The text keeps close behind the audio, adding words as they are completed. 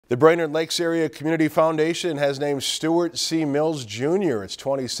The Brainerd Lakes Area Community Foundation has named Stuart C. Mills Jr. its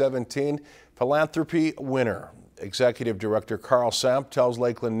 2017 Philanthropy winner. Executive Director Carl Samp tells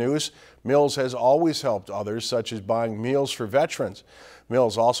Lakeland News Mills has always helped others, such as buying meals for veterans.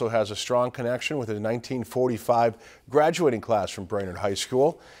 Mills also has a strong connection with the 1945 graduating class from Brainerd High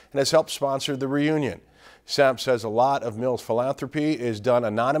School and has helped sponsor the reunion. Samp says a lot of Mills' philanthropy is done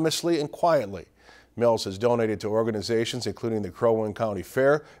anonymously and quietly. Mills has donated to organizations including the Crow Wing County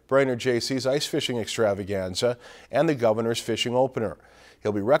Fair, Brainerd JC's Ice Fishing Extravaganza, and the Governor's Fishing Opener.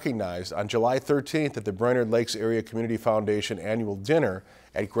 He'll be recognized on July 13th at the Brainerd Lakes Area Community Foundation annual dinner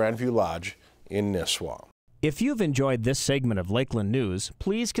at Grandview Lodge in Nisswa. If you've enjoyed this segment of Lakeland News,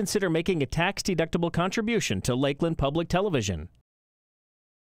 please consider making a tax-deductible contribution to Lakeland Public Television.